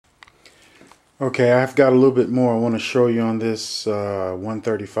Okay, I've got a little bit more I want to show you on this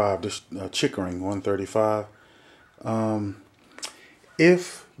 135, this Chickering 135.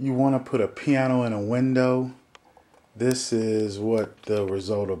 If you want to put a piano in a window, this is what the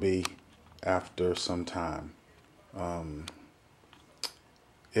result will be after some time.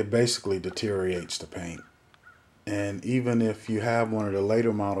 It basically deteriorates the paint. And even if you have one of the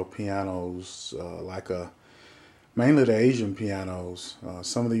later model pianos, mainly the Asian pianos,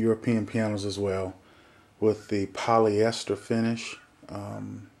 some of the European pianos as well, with the polyester finish,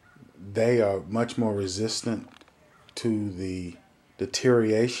 they are much more resistant to the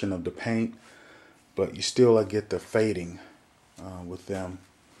deterioration of the paint, but you still get the fading with them.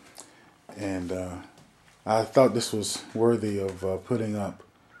 And I thought this was worthy of putting up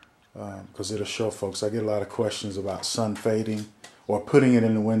because it'll show folks. I get a lot of questions about sun fading or putting it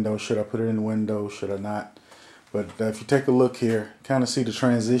in the window. Should I put it in the window? Should I not? But if you take a look here, kind of see the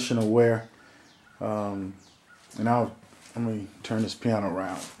transition of wear. And let me turn this piano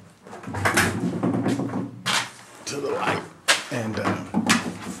around to the light, and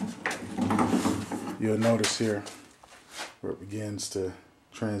you'll notice here where it begins to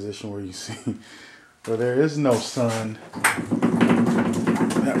transition, where you see where there is no sun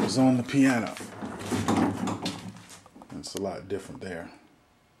that was on the piano. It's a lot different there.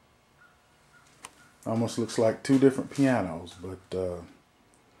 Almost looks like two different pianos, but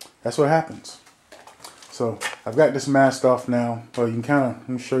that's what happens. So I've got this masked off now. Well, you can let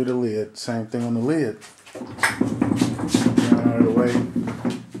me show you the lid. Same thing on the lid. Out of the way.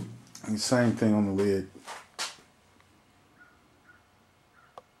 And same thing on the lid.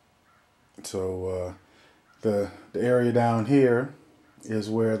 So the area down here is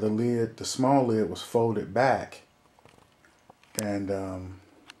where the lid, the small lid, was folded back, and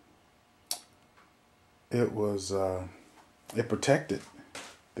it protected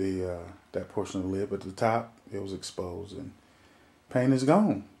the that portion of the lid, but the top, it was exposed and paint is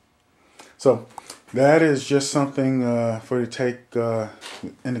gone. So that is just something for you to take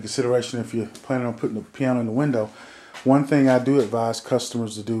into consideration if you're planning on putting the piano in the window. One thing I do advise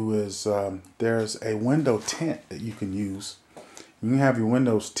customers to do is there's a window tint that you can use. You can have your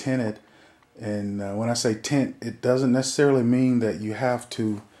windows tinted, and when I say tint, it doesn't necessarily mean that you have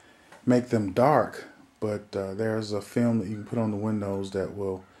to make them dark, but there's a film that you can put on the windows that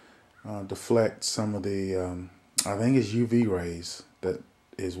will deflect some of the, I think it's UV rays, that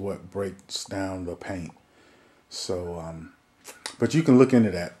is what breaks down the paint. So, but you can look into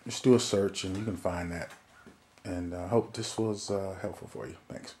that. Just do a search and you can find that. And I hope this was helpful for you.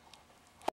 Thanks.